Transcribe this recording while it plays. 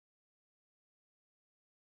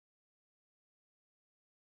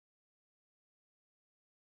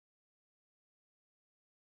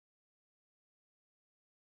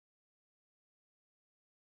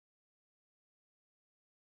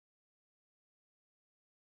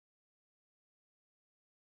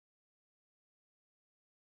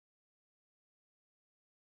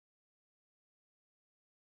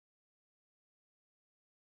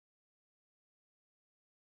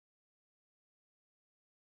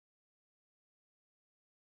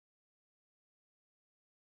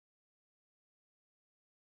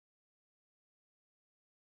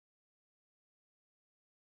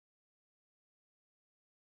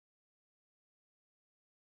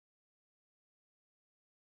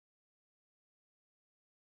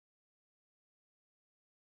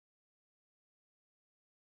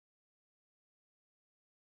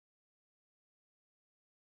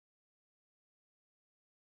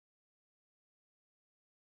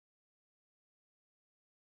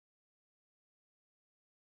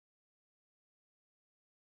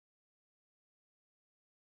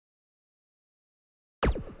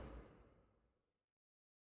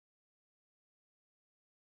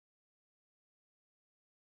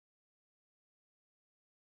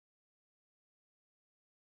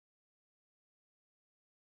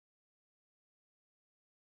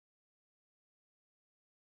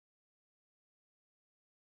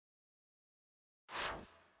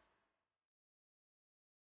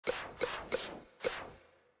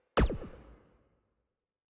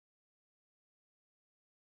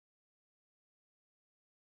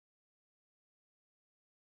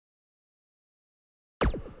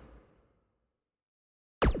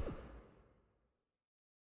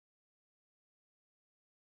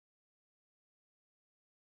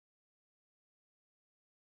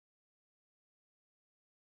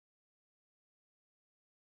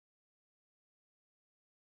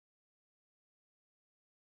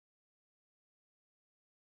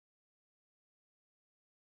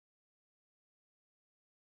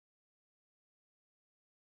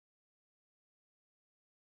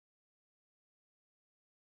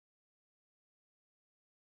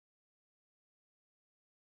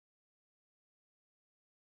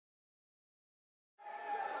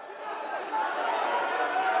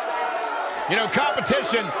You know,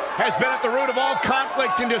 competition has been at the root of all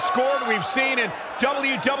conflict and discord we've seen in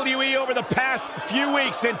WWE over the past few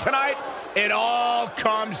weeks. And tonight, it all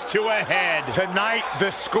comes to a head. Tonight,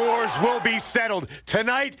 the scores will be settled.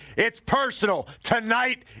 Tonight, it's personal.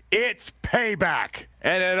 Tonight, it's payback.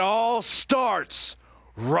 And it all starts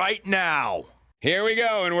right now. Here we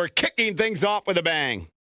go, and we're kicking things off with a bang.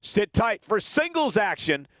 Sit tight for singles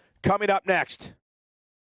action coming up next.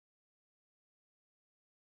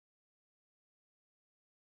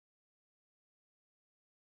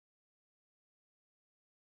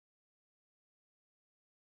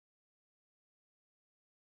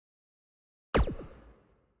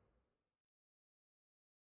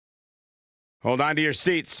 Hold on to your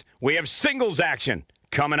seats. We have singles action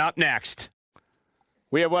coming up next.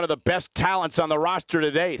 We have one of the best talents on the roster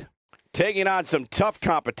to date, taking on some tough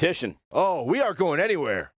competition. Oh, we aren't going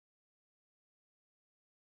anywhere.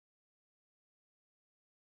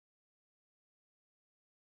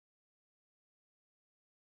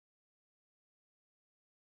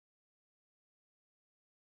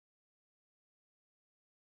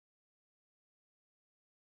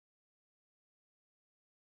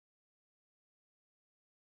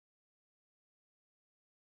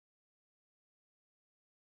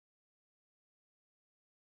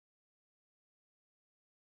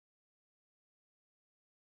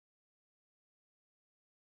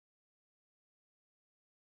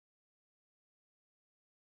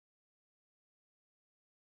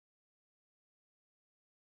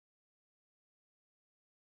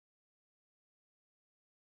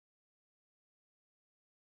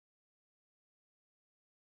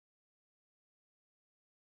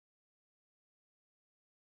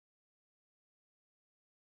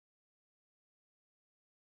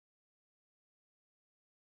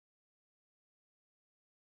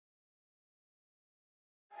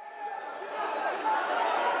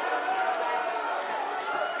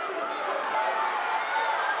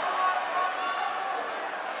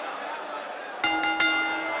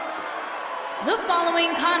 The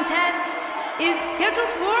following contest is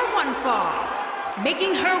scheduled for one fall.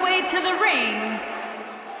 Making her way to the ring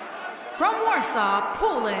from Warsaw,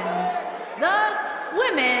 Poland, the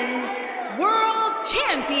Women's World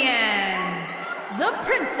Champion, the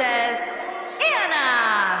Princess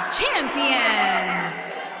Anna Champion.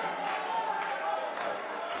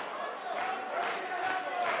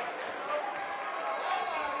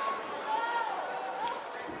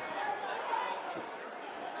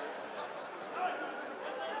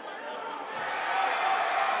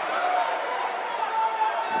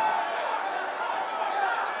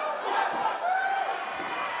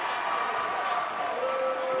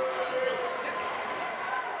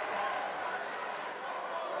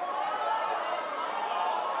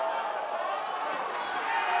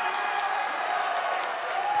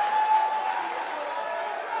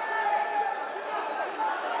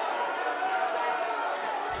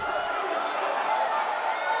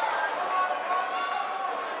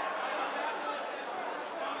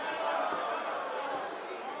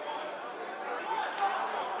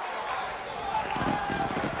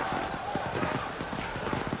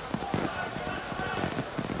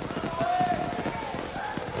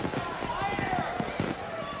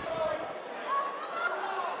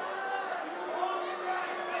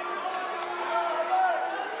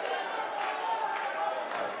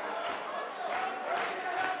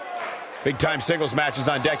 Big-time singles matches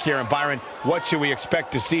on deck here. And Byron, what should we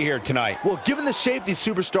expect to see here tonight? Well, given the shape these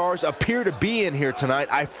superstars appear to be in here tonight,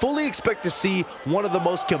 I fully expect to see one of the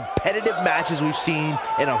most competitive matches we've seen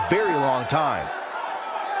in a very long time.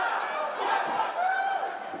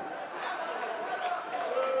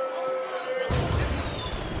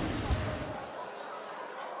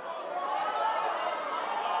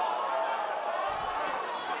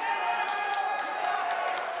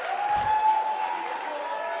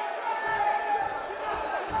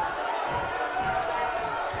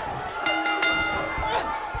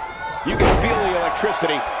 You can feel the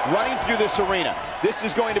electricity running through this arena. This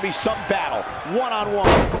is going to be some battle.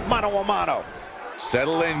 One-on-one, mano-a-mano.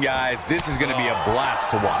 Settle in, guys. This is going to be a blast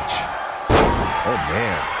to watch. Oh,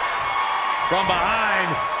 man. From behind.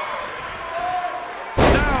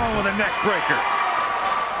 Down with a neck breaker.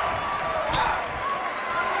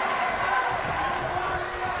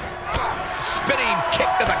 Spinning kick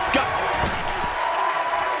to the gut.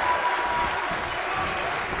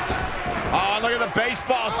 Oh, look at the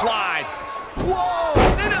baseball slide. Whoa!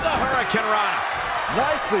 Into the Hurricane Rana.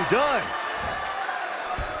 Nicely done.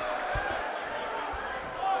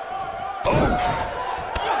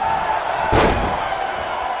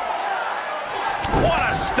 What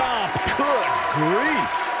a stomp. Good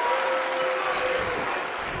grief.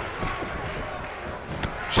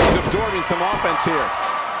 absorbing some offense here.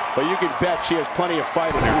 But you can bet she has plenty of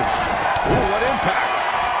fight in her. Ooh, what impact.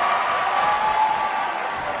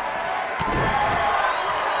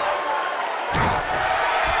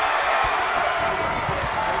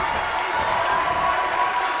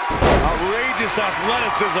 Outrageous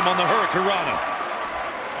athleticism on the Hurricanrana.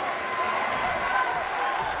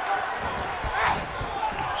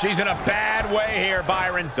 She's in a bad way here,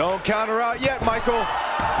 Byron. Don't count her out yet, Michael.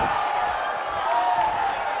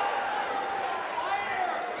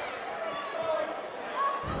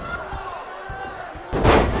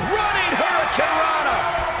 Running Hurricanrana.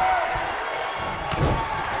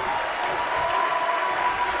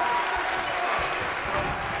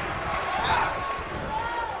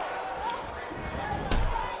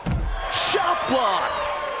 Shot block.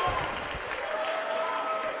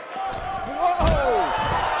 Whoa.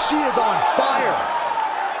 She is on fire.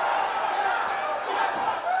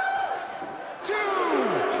 2,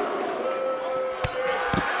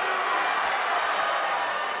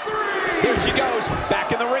 3. Here she goes,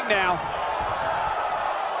 back in the ring now.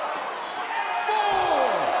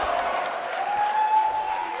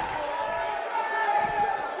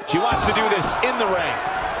 4. She wants to do this in the ring.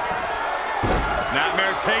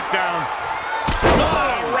 Snapmare takedown.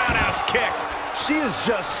 Oh, roundhouse kick. She is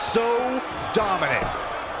just so dominant.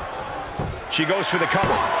 She goes for the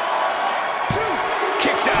cover.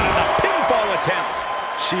 Kicks out of the pinfall attempt.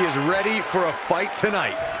 She is ready for a fight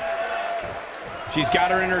tonight. She's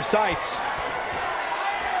got her in her sights.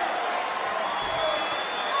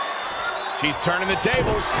 She's turning the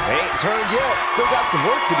tables. They ain't turned yet. Still got some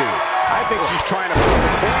work to do. I think she's trying to prove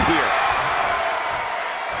a point here.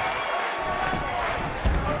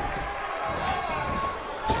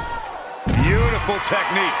 Beautiful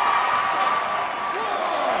technique.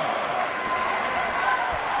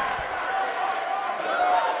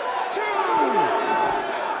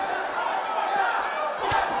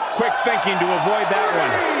 Quick thinking to avoid that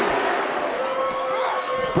one.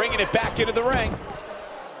 Bringing it back into the ring.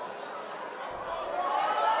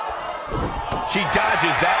 She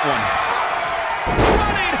dodges that one.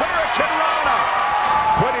 Running Hurricanrana.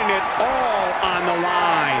 Putting it all on the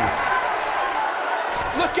line.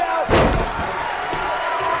 Look out!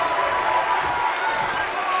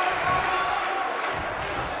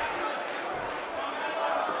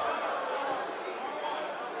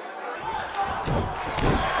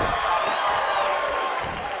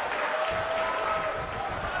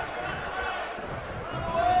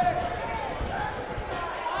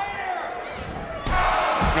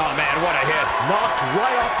 Oh, man, what a hit. Knocked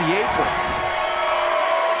right off the apron.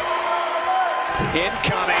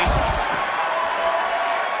 Incoming.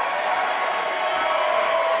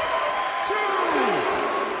 2,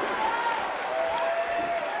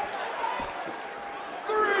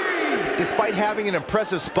 3. Despite having an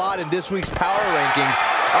impressive spot in this week's power rankings,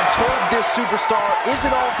 I'm told this superstar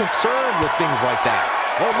isn't all concerned with things like that.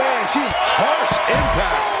 Oh, man, she's harsh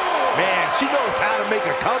impact. Man, she knows how to make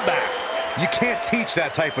a comeback. You can't teach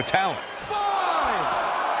that type of talent. 5.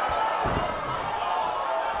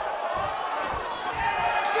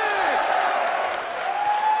 6.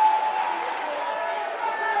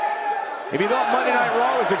 If you thought Monday Night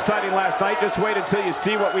Raw was exciting last night, just wait until you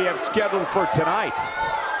see what we have scheduled for tonight.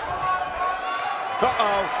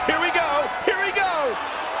 Uh-oh. Here we go. Here we go.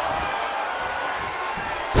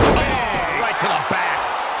 Oh, right to the back.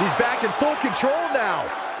 She's back in full control now.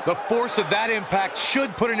 The force of that impact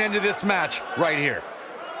should put an end to this match right here.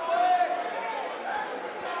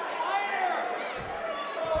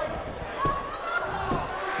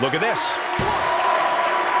 Look at this.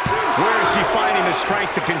 Where is she finding the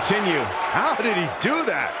strength to continue? How did he do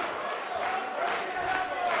that?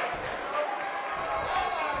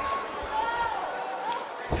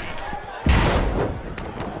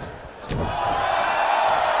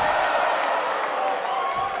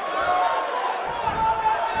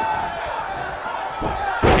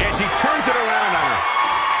 And she turns it around on her.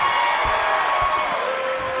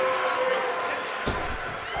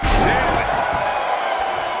 Nailed it.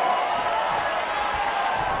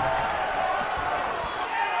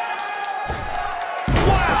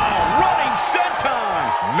 Wow, running senton.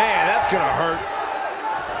 Man, that's gonna hurt.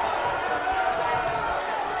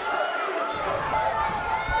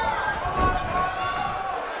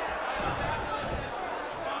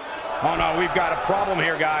 Oh, no, we've got a problem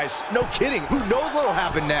here, guys. No kidding. Who knows what'll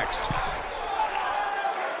happen next?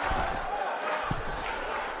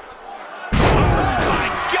 Oh, my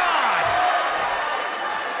God!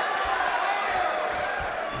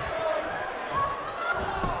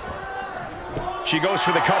 She goes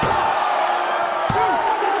for the cover.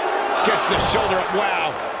 Gets the shoulder up.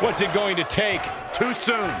 Wow, what's it going to take? Too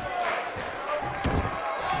soon.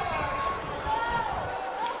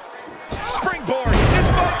 springboard. This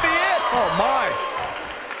might be it. Oh, my.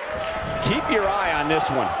 Keep your eye on this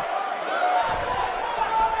one.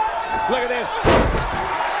 Look at this.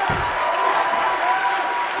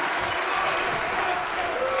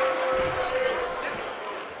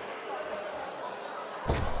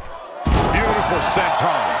 Beautiful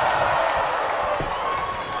senton.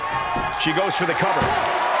 She goes for the cover.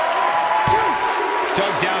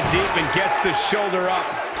 Dug down deep and gets the shoulder up.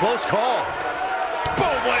 Close call.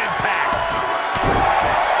 Boom, what impact.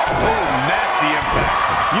 Oh, nasty impact.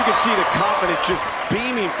 You can see the confidence just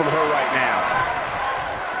beaming from her right now.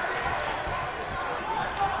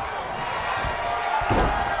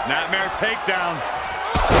 Snapmare takedown.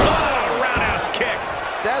 Oh, roundhouse kick.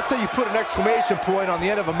 That's how you put an exclamation point on the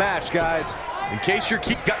end of a match, guys. In case you're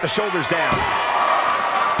got the shoulders down.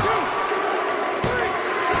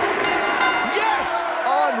 Yes!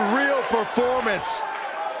 Unreal performance.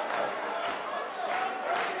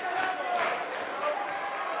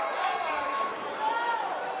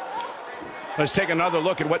 Let's take another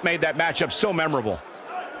look at what made that matchup so memorable.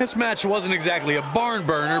 This match wasn't exactly a barn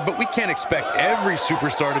burner, but we can't expect every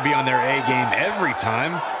superstar to be on their A game every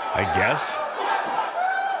time, I guess.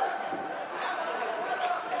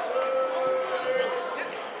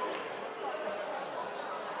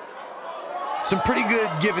 Some pretty good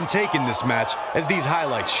give and take in this match, as these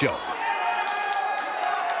highlights show.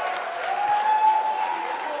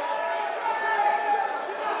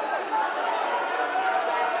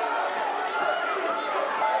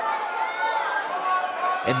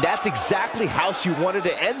 And that's exactly how she wanted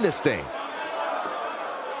to end this thing.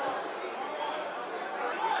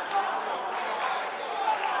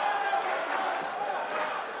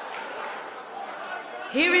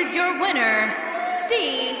 Here is your winner,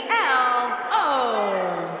 CLO.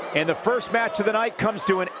 And the first match of the night comes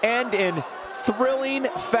to an end in thrilling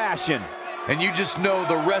fashion. And you just know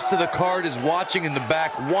the rest of the card is watching in the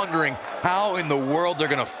back, wondering how in the world they're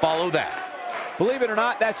going to follow that. Believe it or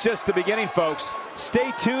not, that's just the beginning, folks.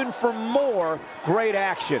 Stay tuned for more great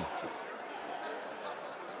action.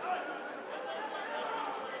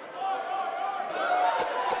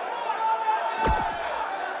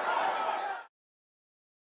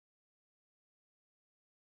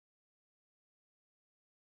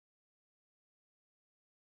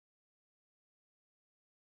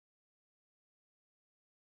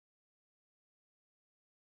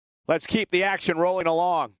 Let's keep the action rolling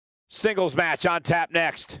along. Singles match on tap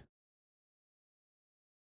next.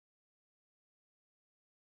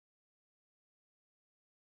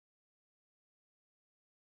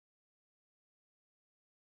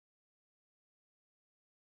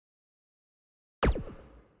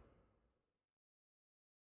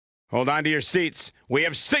 Hold on to your seats. We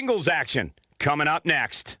have singles action coming up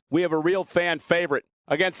next. We have a real fan favorite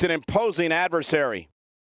against an imposing adversary.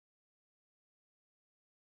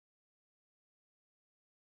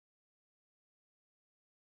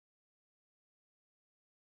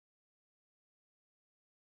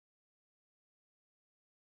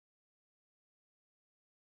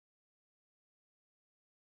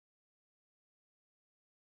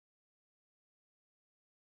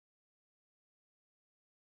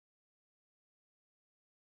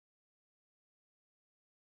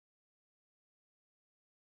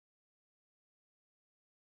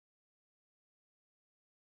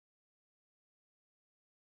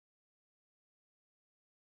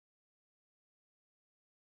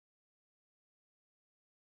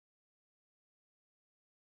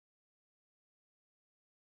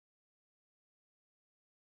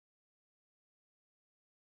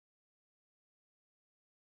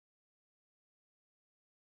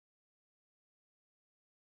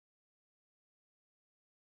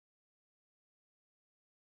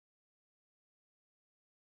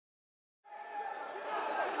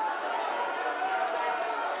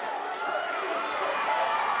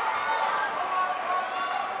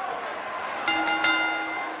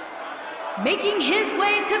 Making his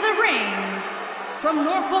way to the ring from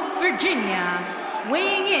Norfolk, Virginia,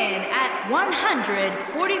 weighing in at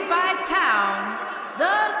 145 pounds,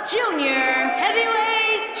 the Junior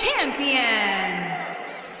Heavyweight Champion,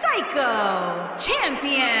 Psycho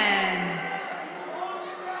Champion.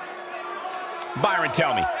 Byron,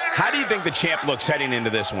 tell me, how do you think the champ looks heading into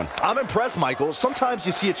this one? I'm impressed, Michael. Sometimes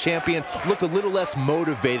you see a champion look a little less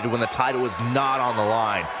motivated when the title is not on the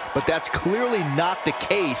line, but that's clearly not the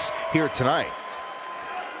case here tonight.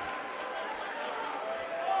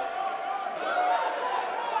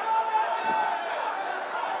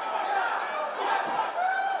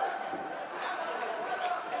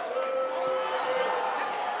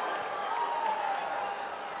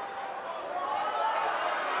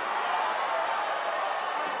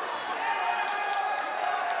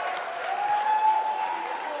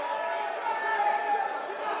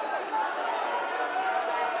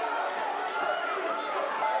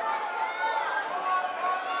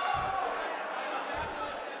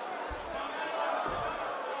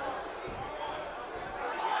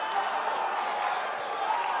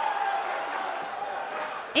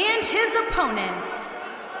 his opponent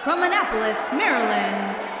from Annapolis,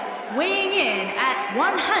 Maryland, weighing in at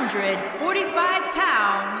 145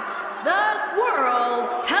 pounds, the World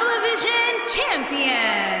Television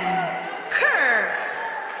Champion, Kurt.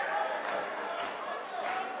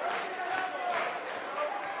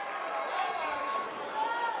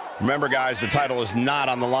 Remember, guys, the title is not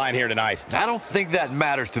on the line here tonight. I don't think that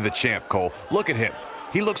matters to the champ, Cole. Look at him.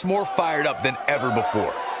 He looks more fired up than ever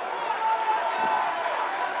before.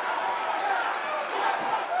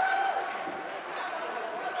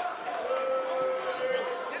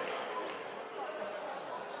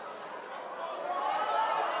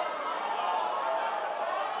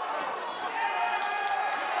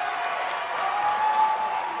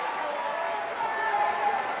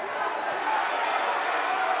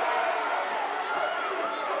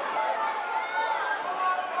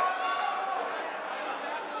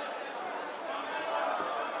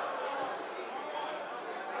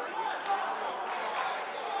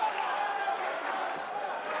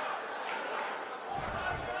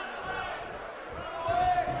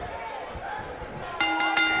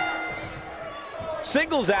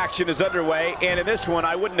 Singles action is underway, and in this one,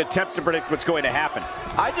 I wouldn't attempt to predict what's going to happen.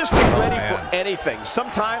 I just be ready for anything.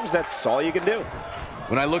 Sometimes that's all you can do.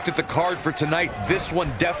 When I looked at the card for tonight, this one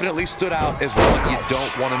definitely stood out as one you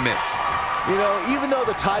don't want to miss. You know, even though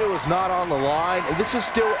the title is not on the line, this is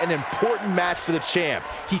still an important match for the champ.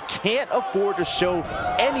 He can't afford to show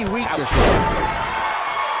any weakness.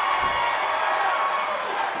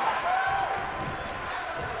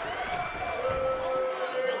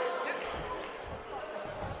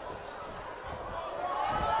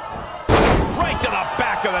 To the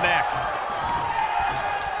back of the neck.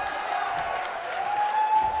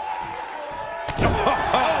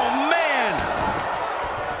 Oh, man!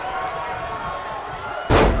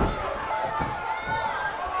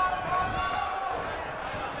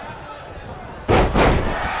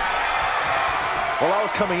 While I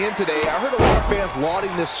was coming in today, I heard a lot of fans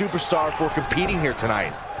lauding this superstar for competing here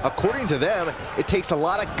tonight. According to them, it takes a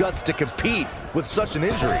lot of guts to compete with such an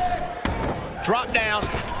injury. Drop down.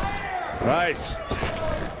 Nice.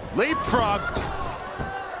 Leapfrog. Ooh!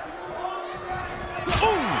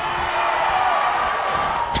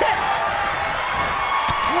 Kick!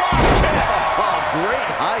 Drop kick. Oh,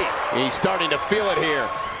 great height. He's starting to feel it here.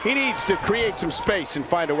 He needs to create some space and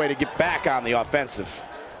find a way to get back on the offensive.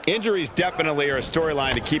 Injuries definitely are a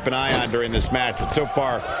storyline to keep an eye on during this match, but so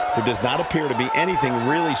far, there does not appear to be anything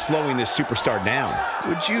really slowing this superstar down.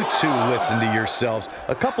 Would you two listen to yourselves?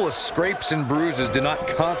 A couple of scrapes and bruises do not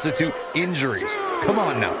constitute injuries. Come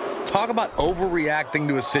on now. Talk about overreacting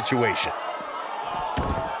to a situation.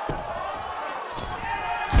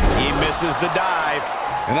 He misses the dive.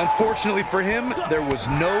 And unfortunately for him, there was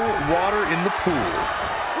no water in the pool.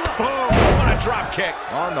 Oh, what a drop kick.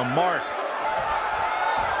 On the mark.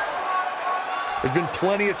 There's been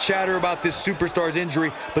plenty of chatter about this superstar's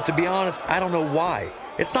injury, but to be honest, I don't know why.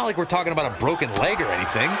 It's not like we're talking about a broken leg or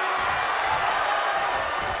anything.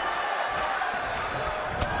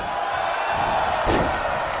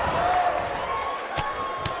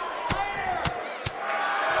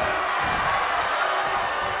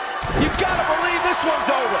 You gotta believe this one's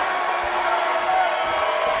over.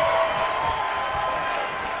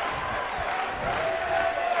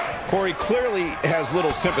 Corey clearly has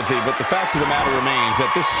little sympathy, but the fact of the matter remains that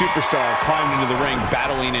this superstar climbed into the ring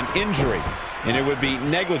battling an injury, and it would be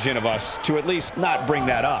negligent of us to at least not bring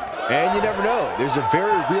that up. And you never know. There's a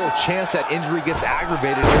very real chance that injury gets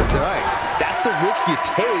aggravated here tonight. That's the risk you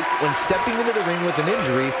take when stepping into the ring with an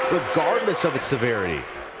injury, regardless of its severity.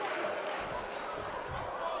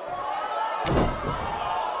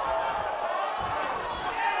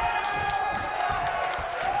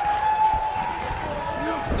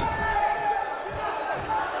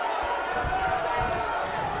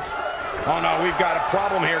 Oh, no, we've got a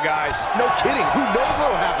problem here, guys. No kidding. Who knows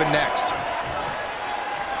what will happen next?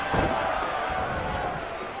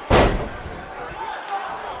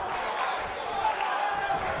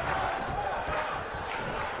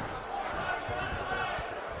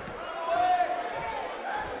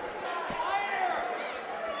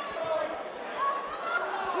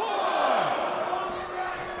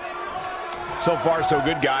 So far, so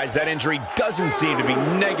good, guys. That injury doesn't seem to be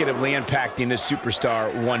negatively impacting this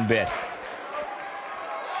superstar one bit.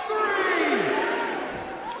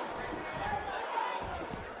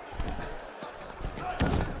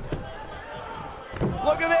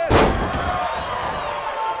 Look at this.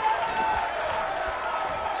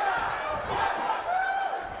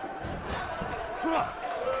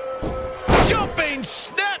 Jumping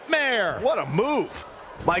snapmare. What a move.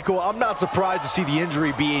 Michael, I'm not surprised to see the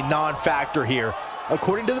injury be a non-factor here.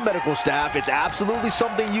 According to the medical staff, it's absolutely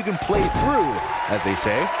something you can play through, as they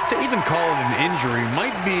say. To even call it an injury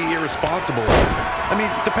might be irresponsible. I mean,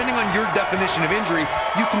 depending on your definition of injury,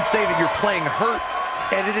 you can say that you're playing hurt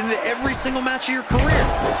headed into every single match of your career.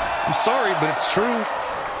 I'm sorry, but it's true.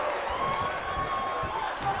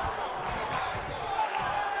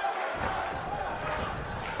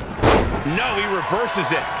 No, he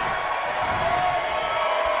reverses it.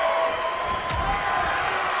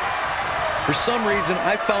 For some reason,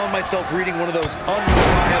 I found myself reading one of those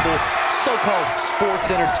unreliable so-called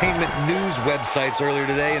sports entertainment news websites earlier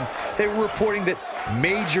today, and they were reporting that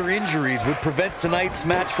major injuries would prevent tonight's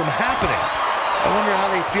match from happening. I wonder how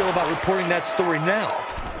they feel about reporting that story now.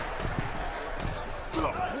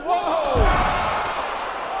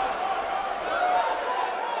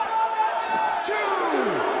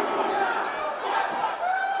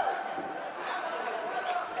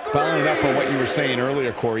 Following up on what you were saying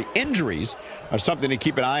earlier, Corey, injuries are something to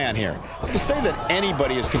keep an eye on here. To say that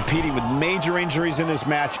anybody is competing with major injuries in this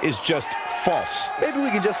match is just false. Maybe we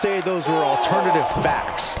can just say those were alternative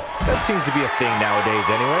facts. That seems to be a thing nowadays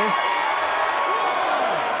anyway.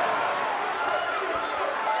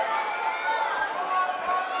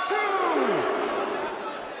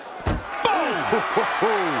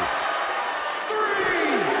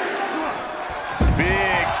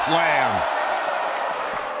 Big slam.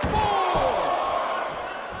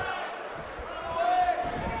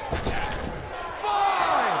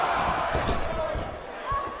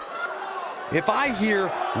 If I hear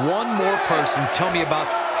one more person tell me about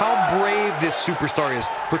how brave this superstar is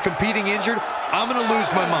for competing injured, I'm going to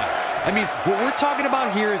lose my mind. I mean, what we're talking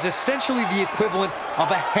about here is essentially the equivalent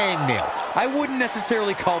of a hangnail. I wouldn't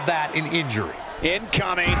necessarily call that an injury.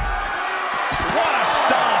 Incoming. What a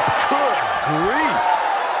stomp. Good grief.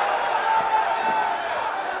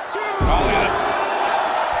 Oh, look at it.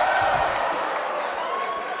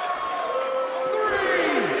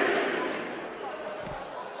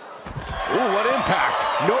 Ooh, what impact.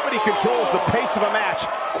 Nobody controls the pace of a match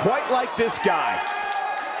quite like this guy.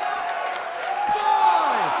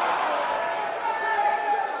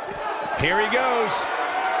 Here he goes.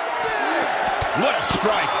 What a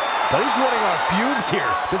strike. But he's running on fumes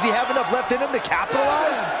here. Does he have enough left in him to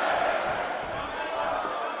capitalize?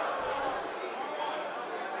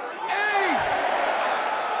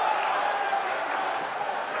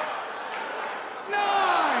 8,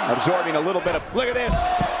 9. Absorbing a little bit of, look at this.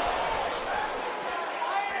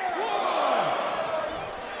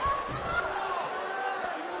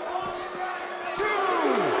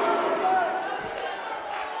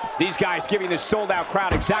 These guys giving this sold-out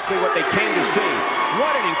crowd exactly what they came to see.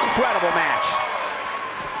 What an incredible match.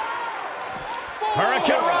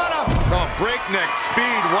 Hurricanrana. Oh, breakneck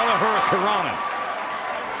speed. What a Hurricanrana.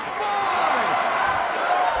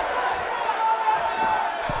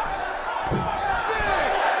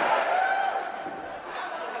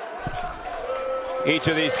 5, 6. Each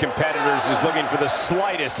of these competitors is looking for the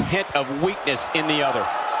slightest hint of weakness in the other.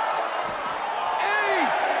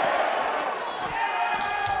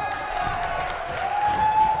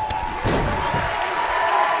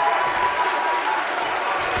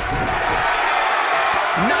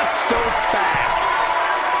 Not so fast.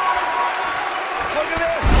 Look at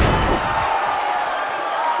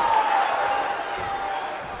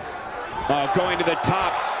this. Going to the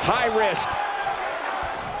top. High risk.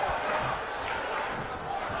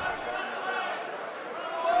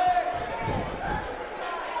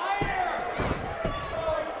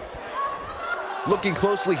 Looking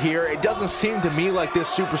closely here, it doesn't seem to me like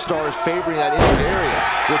this superstar is favoring that injured area,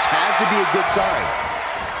 which has to be a good sign.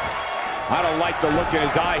 I don't like the look in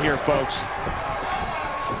his eye here, folks.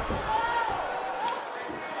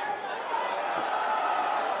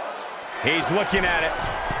 He's looking at it.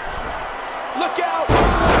 Look out!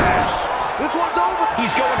 This one's over.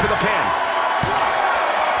 He's going for the pin.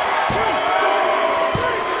 1, 2,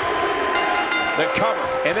 3. The cover,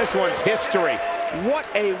 and this one's history. What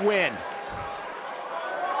a win.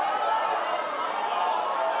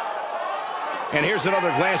 And here's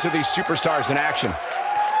another glance at these superstars in action.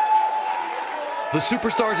 The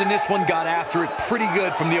superstars in this one got after it pretty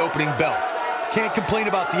good from the opening bell. Can't complain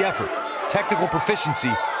about the effort, technical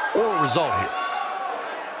proficiency, or result here.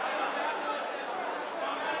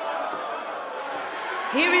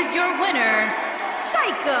 Here is your winner,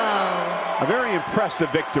 Psycho. A very impressive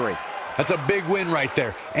victory. That's a big win right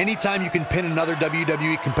there. Anytime you can pin another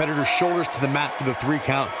WWE competitor's shoulders to the mat for the 3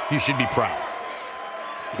 count, you should be proud.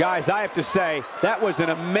 Guys, I have to say, that was an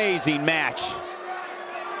amazing match.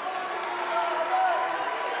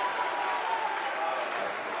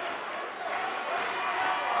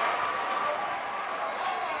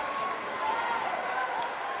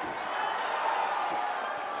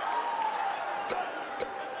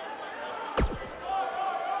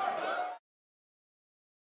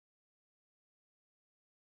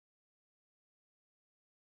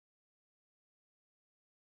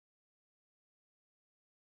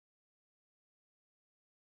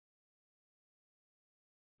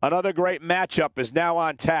 Another great matchup is now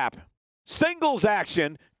on tap. Singles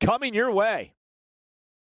action coming your way.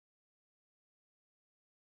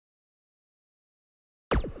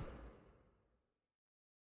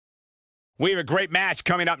 We have a great match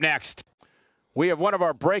coming up next. We have one of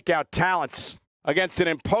our breakout talents against an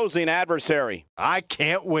imposing adversary. I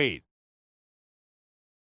can't wait.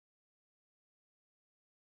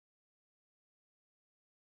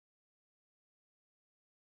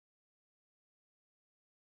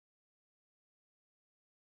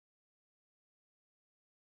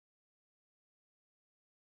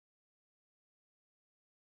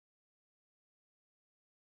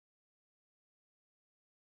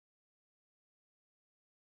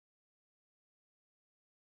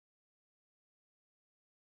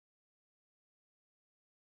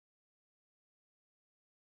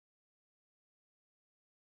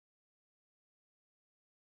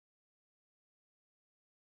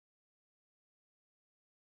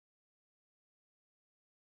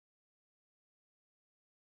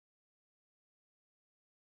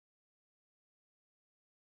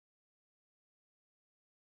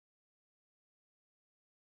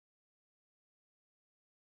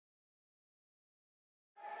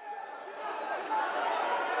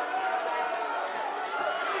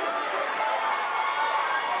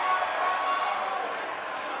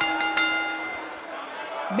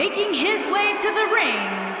 Making his way to the ring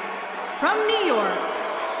from New York,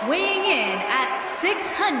 weighing in at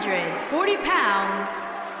 640 pounds,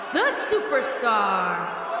 the Superstar.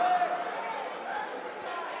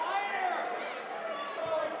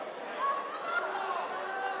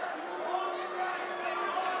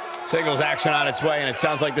 Singles action on its way, and it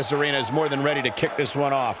sounds like this arena is more than ready to kick this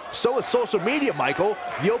one off. So is social media, Michael.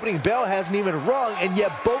 The opening bell hasn't even rung, and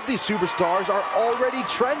yet both these superstars are already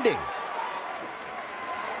trending.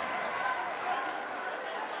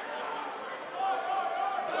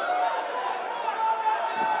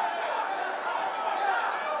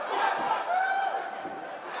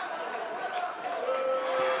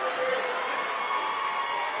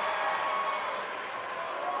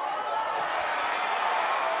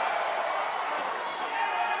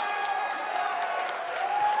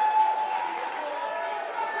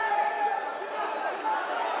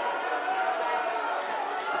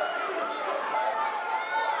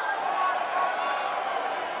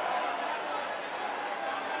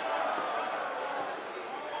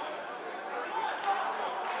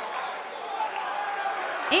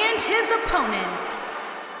 And his opponent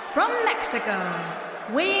from Mexico,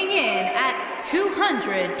 weighing in at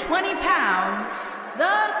 220 pounds,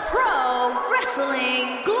 the Pro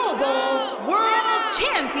Wrestling Global World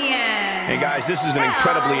Champion. Hey guys, this is an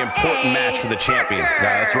incredibly important match for the champion.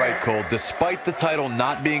 That's right, Cole. Despite the title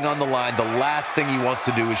not being on the line, the last thing he wants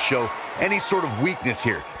to do is show any sort of weakness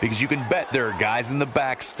here, because you can bet there are guys in the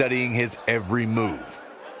back studying his every move.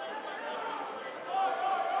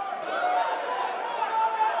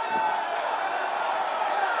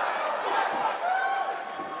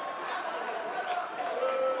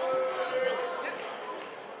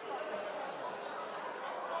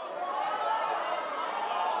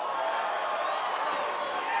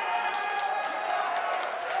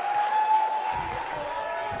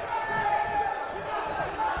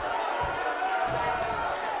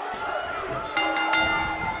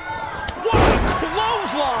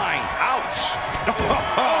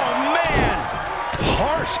 Oh, man!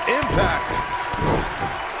 Harsh impact.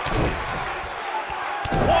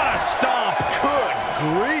 What a stomp! Good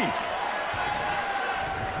grief.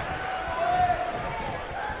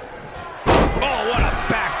 Oh, what a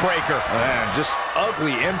backbreaker. Man, just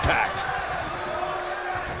ugly impact.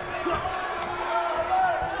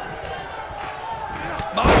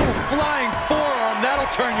 Oh, flying forearm.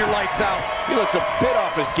 That'll turn your lights out. He looks a bit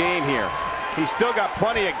off his game here. He's still got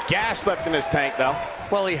plenty of gas left in his tank, though.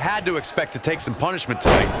 Well, he had to expect to take some punishment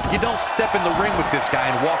tonight. You don't step in the ring with this guy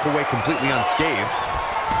and walk away completely unscathed.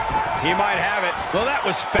 He might have it. Well, that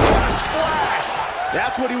was fast. What a splash!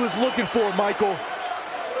 That's what he was looking for, Michael.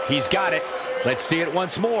 He's got it. Let's see it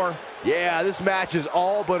once more. Yeah, this match is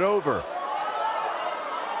all but over.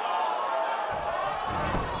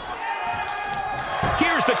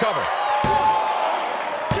 Here's the cover.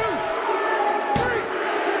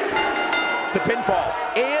 The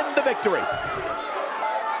pinfall and the victory.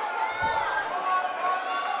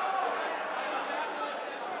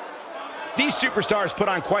 These superstars put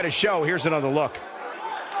on quite a show. Here's another look.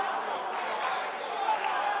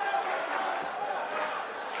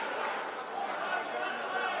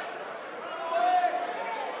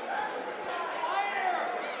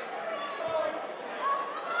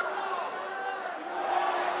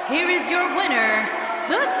 Here is your winner,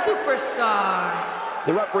 the Superstar,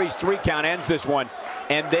 The referee's 3 count ends this one.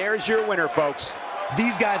 And there's your winner, folks.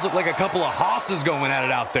 These guys look like a couple of hosses going at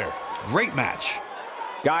it out there. Great match.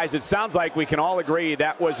 Guys, it sounds like we can all agree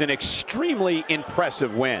that was an extremely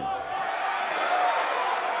impressive win.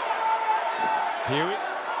 Here we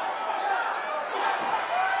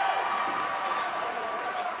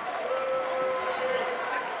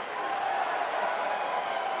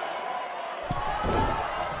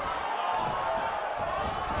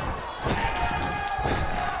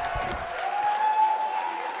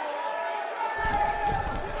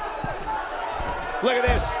Look at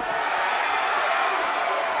this.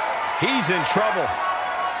 He's in trouble.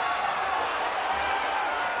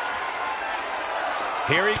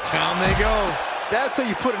 Here down they go. That's how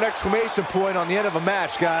you put an exclamation point on the end of a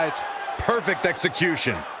match, guys. Perfect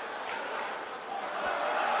execution.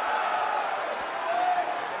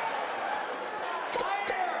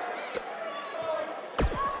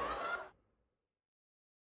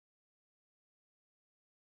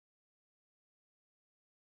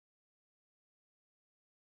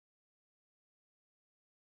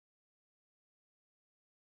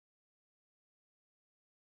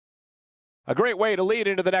 A great way to lead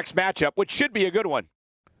into the next matchup, which should be a good one.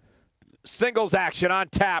 Singles action on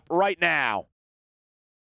tap right now.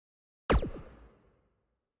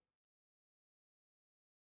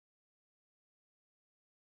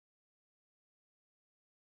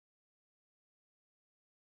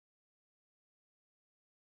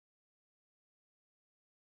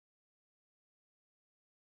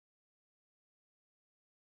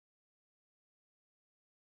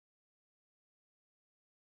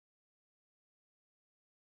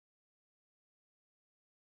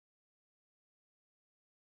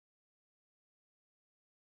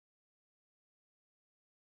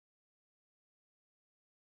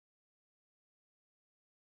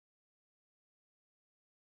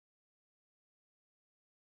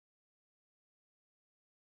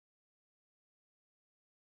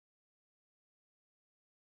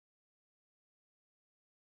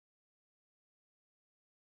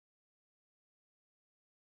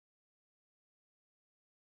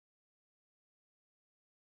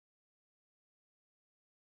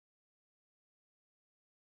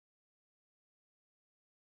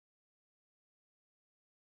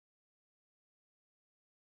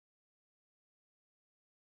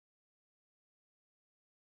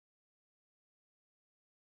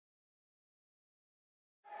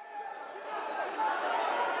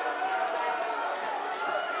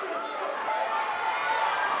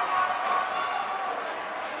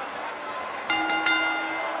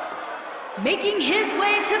 Making his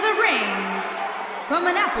way to the ring from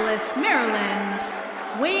Annapolis, Maryland,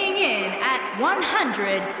 weighing in at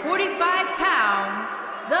 145 pounds,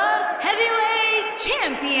 the heavyweight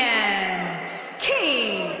champion,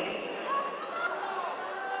 King.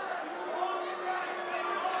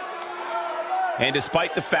 And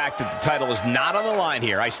despite the fact that the title is not on the line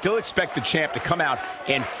here, I still expect the champ to come out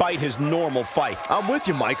and fight his normal fight. I'm with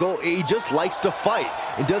you, Michael. He just likes to fight.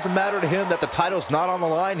 It doesn't matter to him that the title's not on the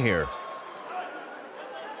line here.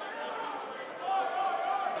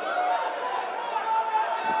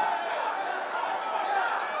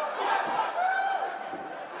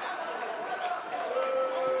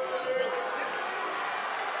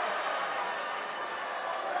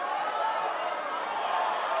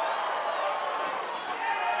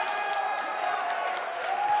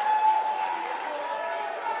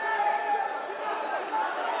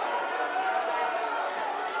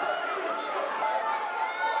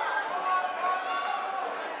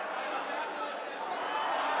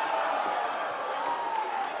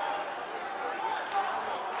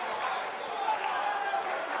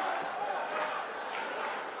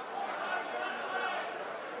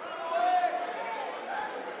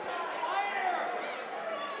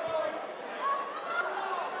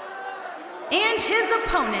 And his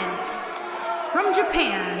opponent, from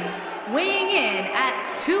Japan, weighing in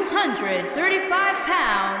at 235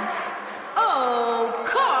 pounds,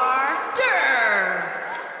 Carter.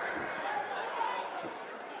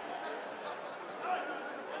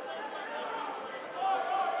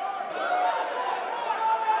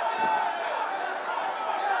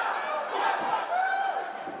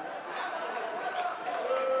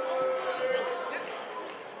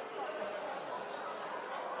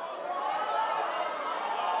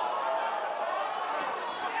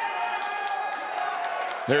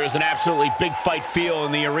 There is an absolutely big fight feel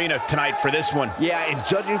in the arena tonight for this one. Yeah, and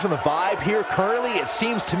judging from the vibe here currently, it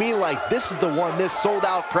seems to me like this is the one this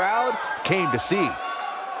sold-out crowd came to see.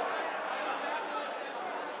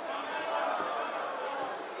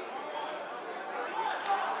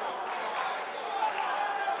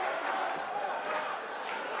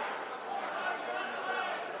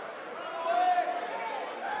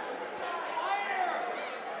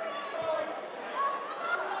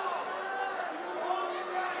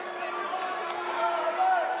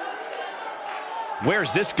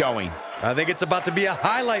 Where's this going? I think it's about to be a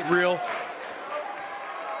highlight reel.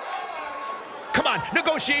 Come on,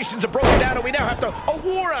 negotiations are broken down and we now have a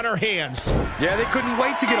war on our hands. Yeah, they couldn't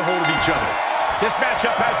wait to get a hold of each other. This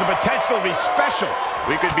matchup has the potential to be special.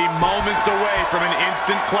 We could be moments away from an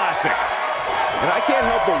instant classic. And I can't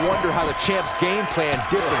help but wonder how the champ's game plan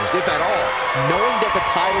differs, if at all, knowing that the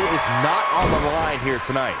title is not on the line here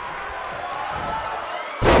tonight.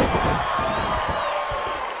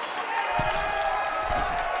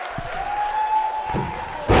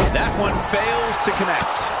 That one fails to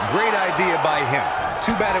connect. Great idea by him.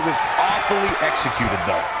 Too bad it was awfully executed,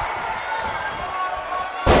 though.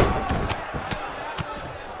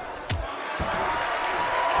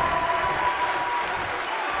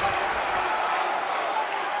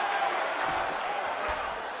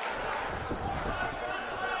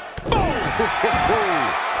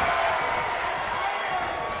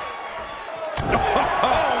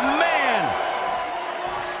 Oh, man!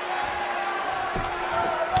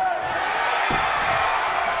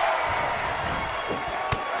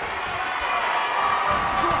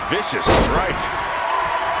 Vicious strike.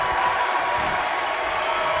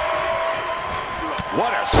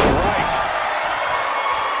 What a strike.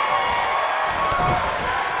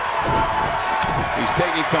 He's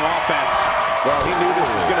taking some offense. Well, he knew this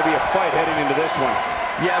was going to be a fight heading into this one.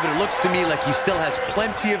 Yeah, but it looks to me like he still has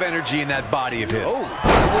plenty of energy in that body of his. I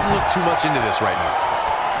wouldn't look too much into this right now.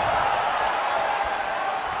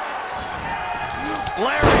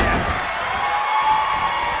 Lariat!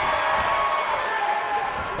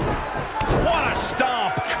 What a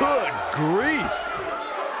stomp! Good grief!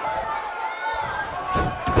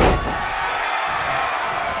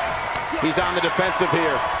 He's on the defensive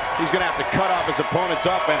here. He's going to have to cut off his opponent's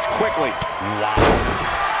offense quickly. Wow.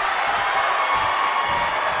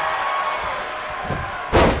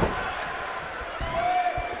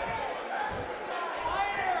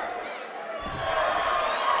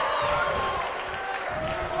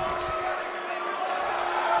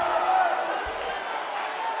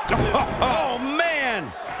 Oh,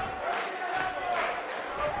 man!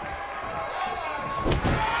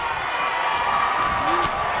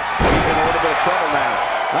 He's in a little bit of trouble now.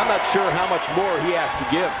 I'm not sure how much more he has to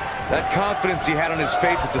give. That confidence he had on his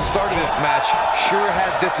face at the start of this match sure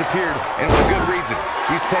has disappeared, and with good reason.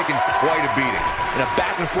 He's taken quite a beating. In a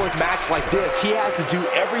back-and-forth match like this, he has to do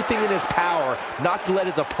everything in his power not to let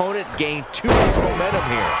his opponent gain too much momentum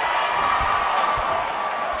here.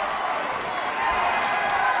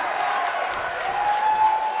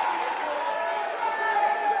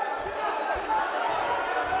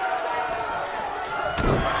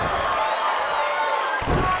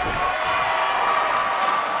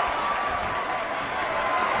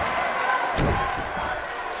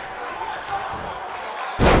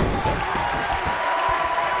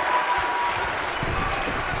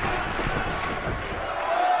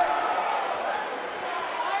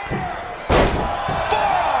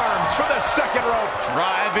 For the second rope,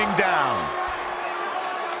 driving down.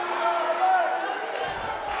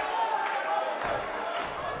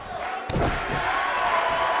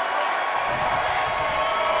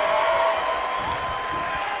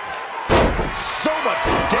 So much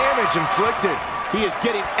damage inflicted. He is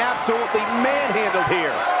getting absolutely manhandled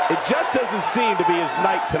here. It just doesn't seem to be his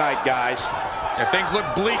night tonight, guys. Yeah, things look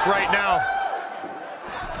bleak right now.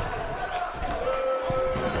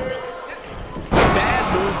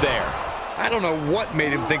 Bad move there. I don't know what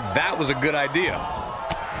made him think that was a good idea.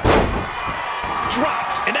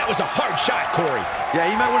 Dropped, and that was a hard shot, Corey. Yeah,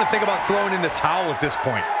 he might want to think about throwing in the towel at this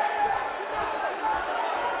point.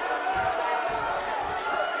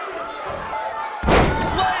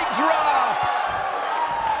 Leg drop!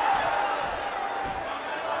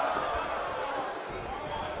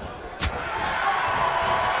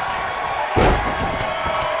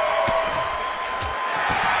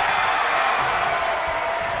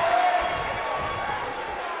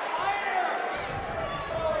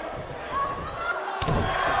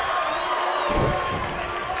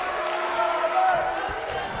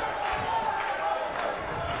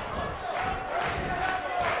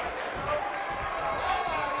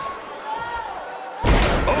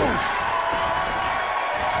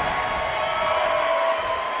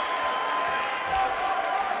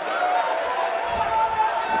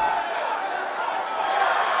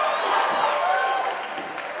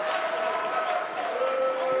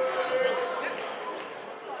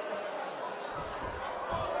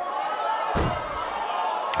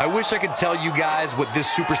 I wish I could tell you guys what this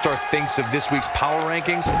superstar thinks of this week's power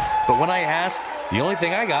rankings, but when I asked, the only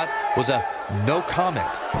thing I got was a no comment.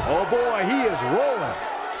 Oh boy, he is rolling.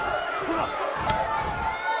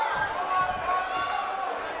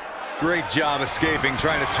 Great job escaping,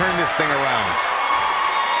 trying to turn this thing around.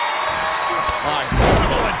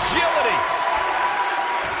 Incredible agility.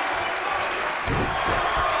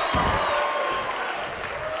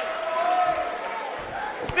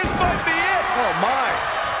 This might be it. Oh, my.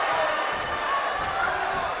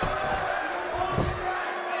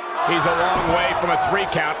 He's a long way from a 3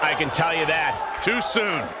 count, I can tell you that. Too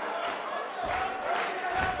soon.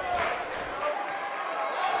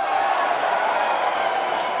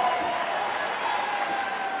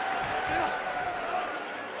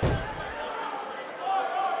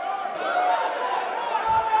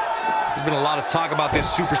 There's been a lot of talk about this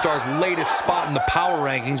superstar's latest spot in the power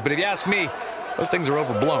rankings, but if you ask me, those things are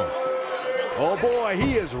overblown. Oh, boy,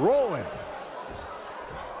 he is rolling.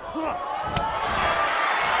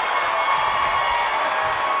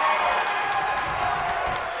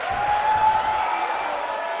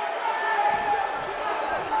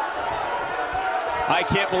 I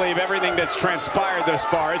can't believe everything that's transpired thus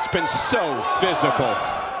far. It's been so physical.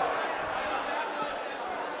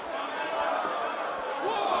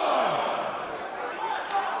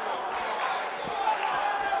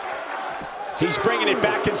 He's bringing it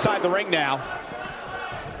back inside the ring now.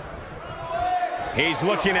 He's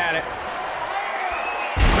looking at it.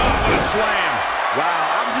 Oh, what a slam.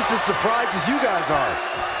 Wow, I'm just as surprised as you guys are.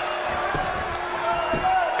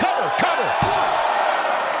 Cover, cover.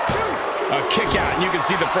 A kick out, and you can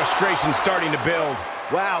see the frustration starting to build.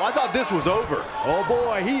 Wow, I thought this was over. Oh,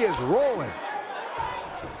 boy, he is rolling.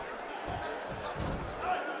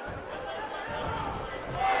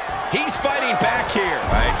 He's fighting back here.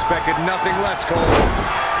 I expected nothing less, Cole.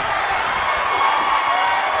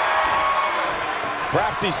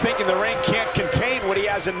 Perhaps he's thinking the ring can't contain what he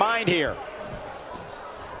has in mind here.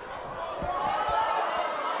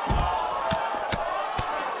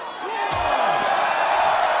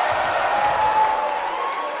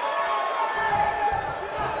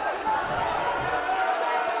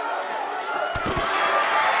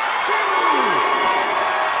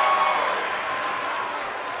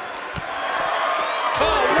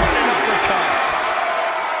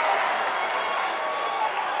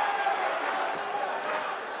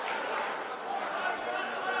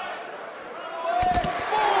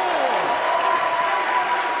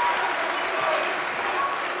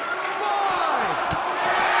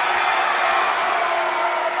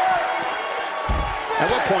 At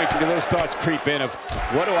what point do those thoughts creep in of,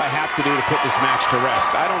 what do I have to do to put this match to rest?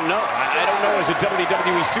 I don't know. I don't know as a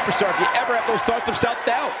WWE superstar if you ever have those thoughts of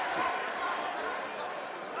self-doubt.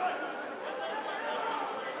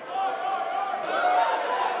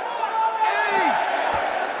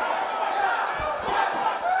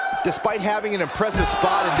 Despite having an impressive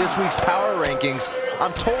spot in this week's power rankings,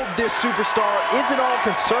 I'm told this superstar isn't all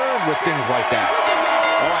concerned with things like that.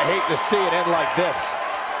 Oh, I hate to see it end like this.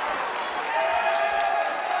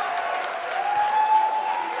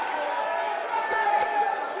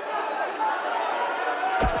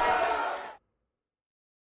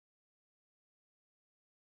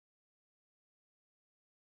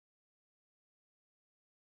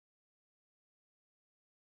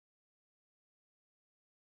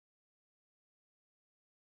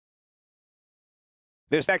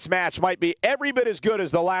 This next match might be every bit as good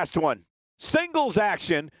as the last one. Singles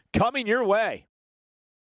action coming your way.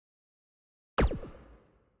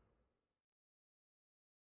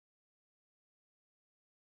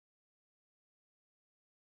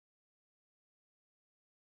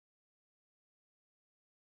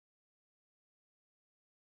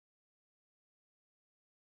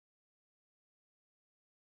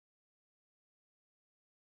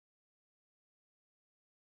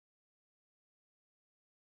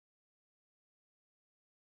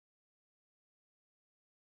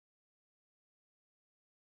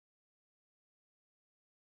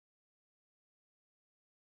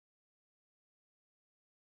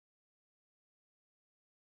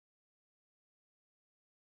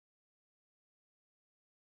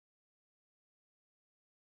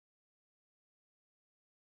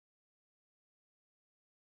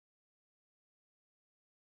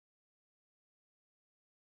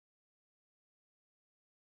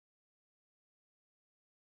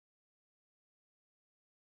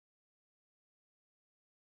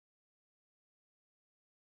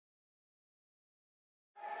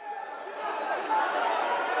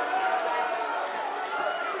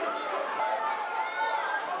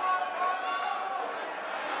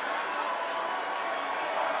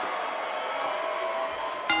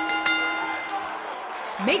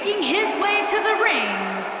 Making his way to the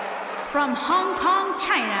ring from Hong Kong,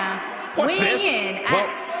 China, What's weighing this? in at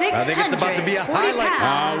Well, 640 I think it's about to be a highlight.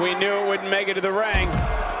 pounds. We knew it wouldn't make it to the ring.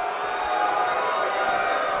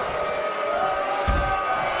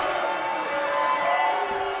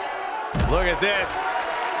 Look at this.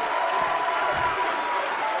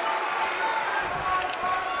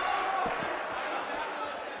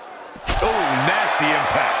 Oh, nasty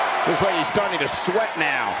impact. Looks like he's starting to sweat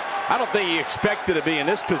now. I don't think he expected to be in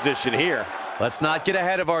this position here. Let's not get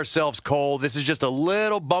ahead of ourselves, Cole. This is just a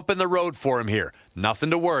little bump in the road for him here.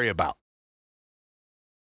 Nothing to worry about.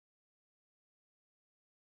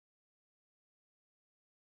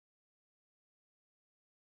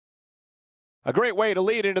 A great way to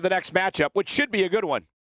lead into the next matchup, which should be a good one.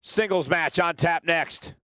 Singles match on tap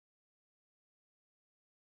next.